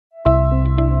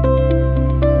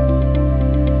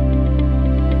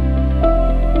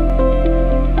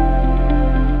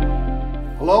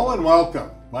Hello and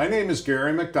welcome. My name is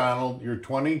Gary MacDonald, your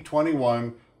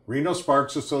 2021 Reno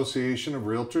Sparks Association of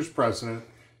Realtors President,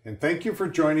 and thank you for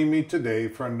joining me today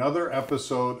for another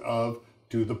episode of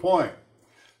To the Point.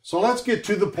 So let's get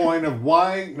to the point of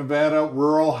why Nevada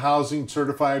Rural Housing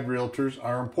Certified Realtors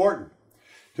are important.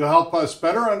 To help us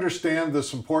better understand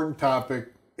this important topic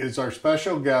is our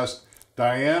special guest,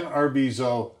 Diane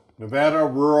Arvizo, Nevada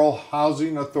Rural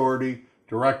Housing Authority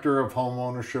Director of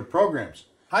Homeownership Programs.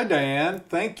 Hi, Diane.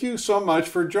 Thank you so much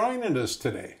for joining us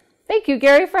today. Thank you,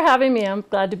 Gary, for having me. I'm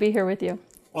glad to be here with you.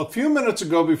 Well, a few minutes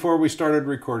ago, before we started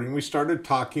recording, we started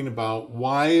talking about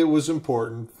why it was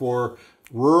important for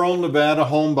rural Nevada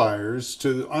home buyers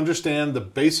to understand the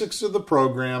basics of the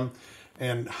program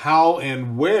and how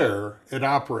and where it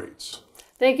operates.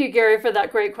 Thank you, Gary, for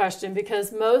that great question,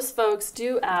 because most folks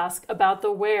do ask about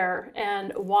the where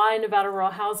and why Nevada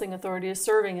Rural Housing Authority is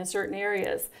serving in certain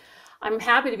areas. I'm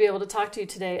happy to be able to talk to you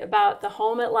today about the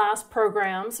Home at Last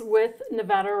programs with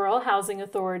Nevada Rural Housing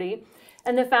Authority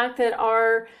and the fact that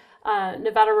our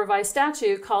Nevada revised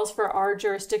statute calls for our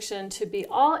jurisdiction to be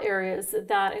all areas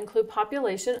that include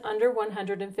population under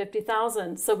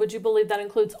 150,000. So would you believe that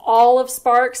includes all of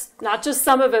Sparks, not just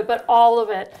some of it, but all of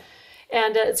it?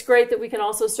 And it's great that we can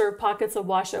also serve pockets of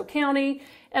Washoe County.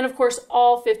 And of course,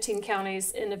 all 15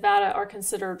 counties in Nevada are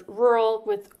considered rural,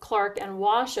 with Clark and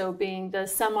Washoe being the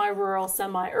semi-rural,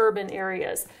 semi-urban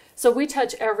areas. So we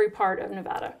touch every part of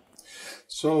Nevada.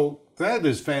 So that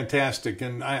is fantastic.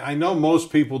 And I know most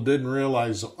people didn't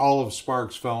realize all of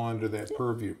Sparks fell under that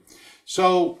purview.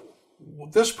 So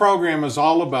this program is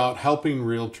all about helping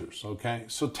realtors, okay?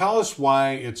 So tell us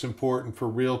why it's important for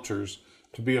realtors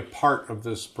to be a part of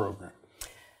this program.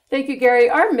 Thank you, Gary.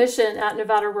 Our mission at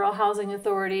Nevada Rural Housing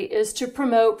Authority is to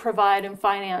promote, provide, and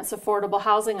finance affordable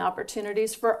housing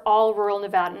opportunities for all rural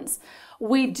Nevadans.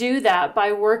 We do that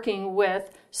by working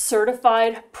with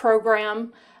certified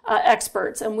program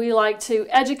experts, and we like to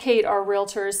educate our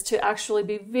realtors to actually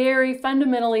be very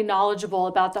fundamentally knowledgeable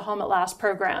about the Home at Last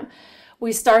program.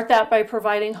 We start that by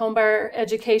providing homebuyer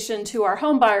education to our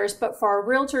home buyers, but for our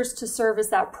realtors to serve as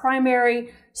that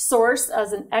primary source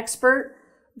as an expert,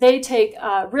 they take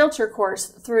a realtor course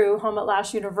through Home at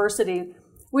Last University,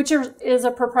 which is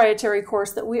a proprietary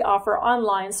course that we offer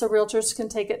online so realtors can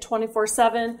take it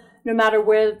 24/7 no matter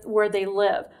where they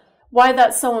live. Why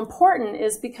that's so important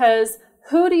is because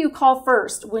who do you call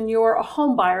first when you're a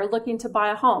home buyer looking to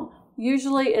buy a home?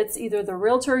 Usually it's either the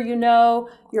realtor you know,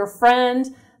 your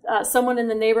friend, someone in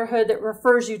the neighborhood that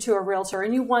refers you to a realtor,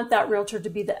 and you want that realtor to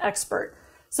be the expert.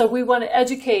 So we want to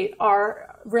educate our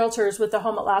realtors with the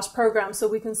Home at Last program so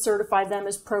we can certify them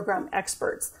as program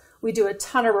experts. We do a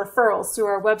ton of referrals through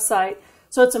our website.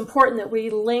 So it's important that we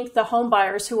link the home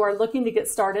buyers who are looking to get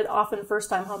started, often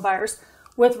first-time home buyers,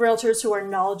 with realtors who are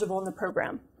knowledgeable in the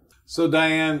program. So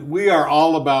Diane, we are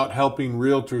all about helping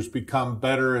realtors become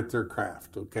better at their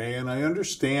craft, okay? And I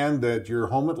understand that your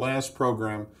Home at Last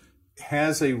program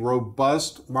has a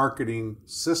robust marketing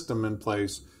system in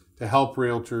place to help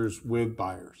realtors with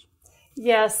buyers.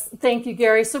 Yes, thank you,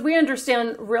 Gary. So we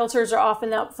understand realtors are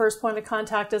often that first point of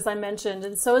contact, as I mentioned.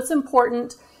 And so it's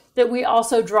important that we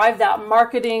also drive that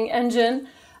marketing engine,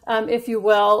 if you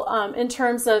will, in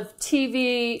terms of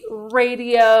TV,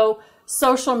 radio,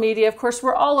 social media. Of course,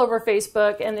 we're all over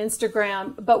Facebook and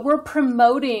Instagram, but we're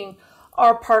promoting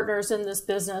our partners in this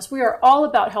business. We are all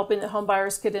about helping the home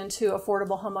buyers get into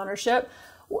affordable home ownership.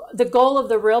 The goal of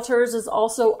the realtors is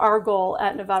also our goal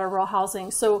at Nevada Rural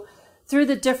Housing. So through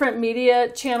the different media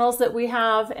channels that we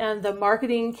have and the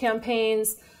marketing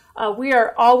campaigns, we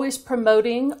are always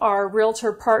promoting our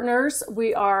realtor partners.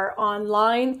 We are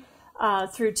online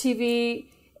through TV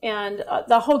and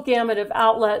the whole gamut of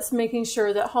outlets, making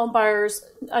sure that home buyers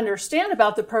understand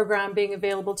about the program being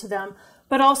available to them,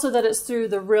 but also that it's through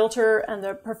the realtor and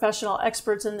the professional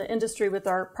experts in the industry with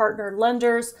our partner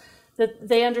lenders, that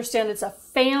they understand it's a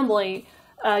family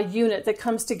unit that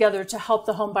comes together to help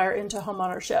the home buyer into home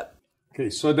ownership. Okay,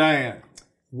 so Diane,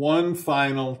 one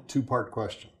final two-part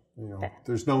question.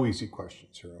 There's no easy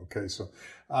questions here, okay? So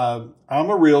I'm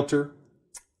a realtor.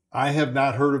 I have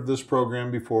not heard of this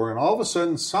program before, and all of a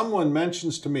sudden someone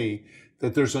mentions to me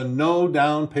that there's a no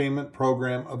down payment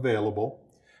program available.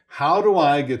 How do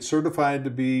I get certified to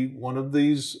be one of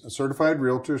these certified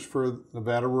realtors for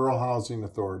Nevada Rural Housing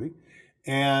Authority?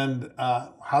 And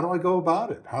how do I go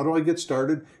about it? How do I get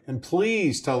started? And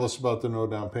please tell us about the no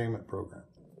down payment program.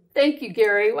 Thank you,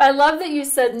 Gary. I love that you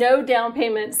said no down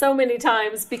payment so many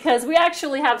times, because we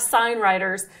actually have sign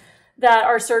writers that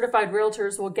our certified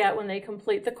realtors will get when they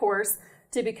complete the course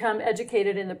to become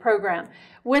educated in the program.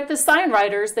 With the sign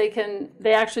writers, they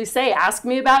actually say, ask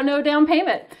me about no down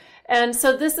payment. And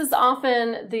so this is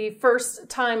often the first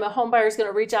time a home buyer is going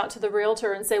to reach out to the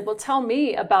realtor and say, well, tell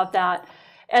me about that.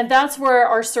 And that's where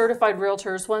our certified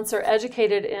realtors, once they're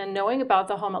educated in knowing about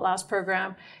the Home at Last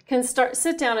program, can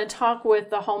sit down and talk with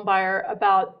the home buyer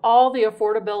about all the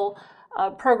affordable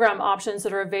program options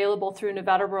that are available through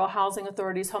Nevada Rural Housing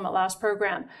Authority's Home at Last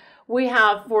program. We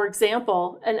have, for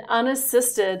example, an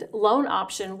unassisted loan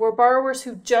option where borrowers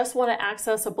who just want to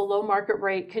access a below market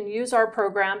rate can use our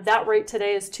program. That rate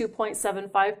today is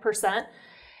 2.75%.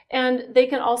 And they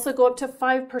can also go up to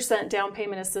 5% down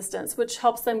payment assistance, which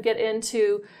helps them get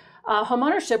into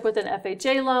homeownership with an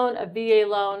FHA loan, a VA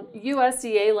loan,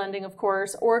 USDA lending, of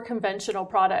course, or conventional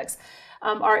products.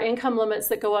 Our income limits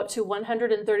that go up to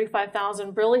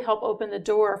 $135,000 really help open the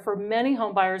door for many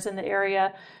home buyers in the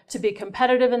area to be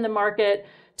competitive in the market,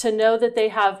 to know that they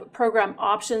have program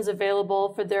options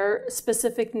available for their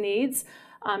specific needs.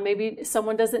 Maybe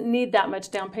someone doesn't need that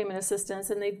much down payment assistance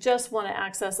and they just want to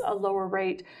access a lower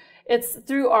rate. It's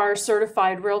through our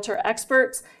certified realtor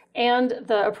experts and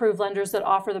the approved lenders that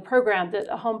offer the program that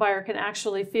a home buyer can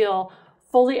actually feel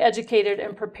fully educated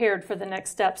and prepared for the next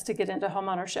steps to get into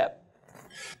homeownership.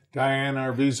 Diane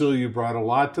Arvizo, you brought a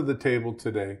lot to the table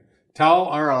today. Tell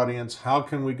our audience, how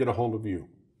can we get a hold of you?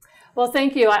 Well,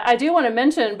 thank you. I do want to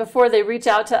mention before they reach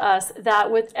out to us that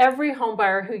with every home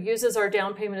buyer who uses our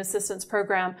down payment assistance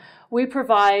program, we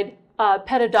provide a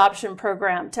pet adoption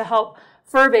program to help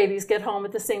fur babies get home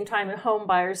at the same time that home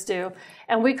buyers do.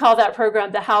 And we call that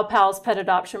program the How Pals Pet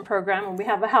Adoption Program. And we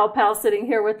have a How Pal sitting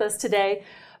here with us today.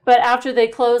 But after they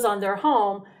close on their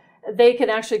home, they can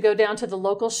actually go down to the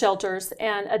local shelters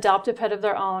and adopt a pet of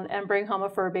their own and bring home a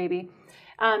fur baby.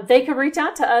 They can reach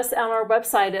out to us on our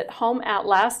website at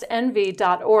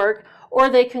homeatlastnv.org, or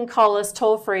they can call us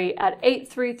toll-free at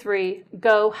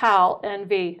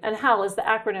 833-GO-HAL-NV. And HAL is the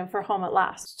acronym for Home at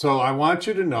Last. So I want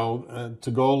you to know, to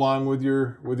go along with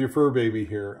your fur baby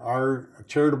here, our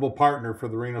charitable partner for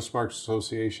the Reno Sparks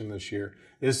Association this year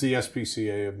is the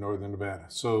SPCA of Northern Nevada.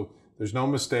 So there's no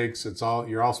mistakes.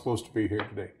 You're all supposed to be here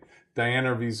today. Diane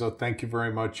Arvizo, thank you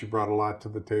very much. You brought a lot to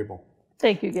the table.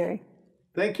 Thank you, Gary.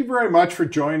 Thank you very much for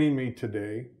joining me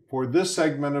today for this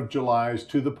segment of July's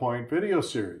To The Point video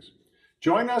series.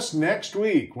 Join us next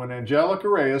week when Angelica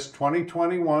Reyes,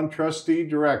 2021 Trustee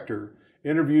Director,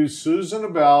 interviews Susan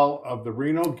Abell of the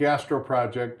Reno Gastro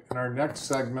Project in our next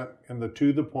segment in the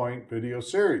To The Point video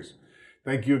series.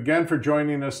 Thank you again for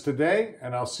joining us today,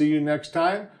 and I'll see you next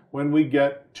time when we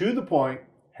get to the point.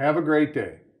 Have a great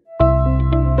day.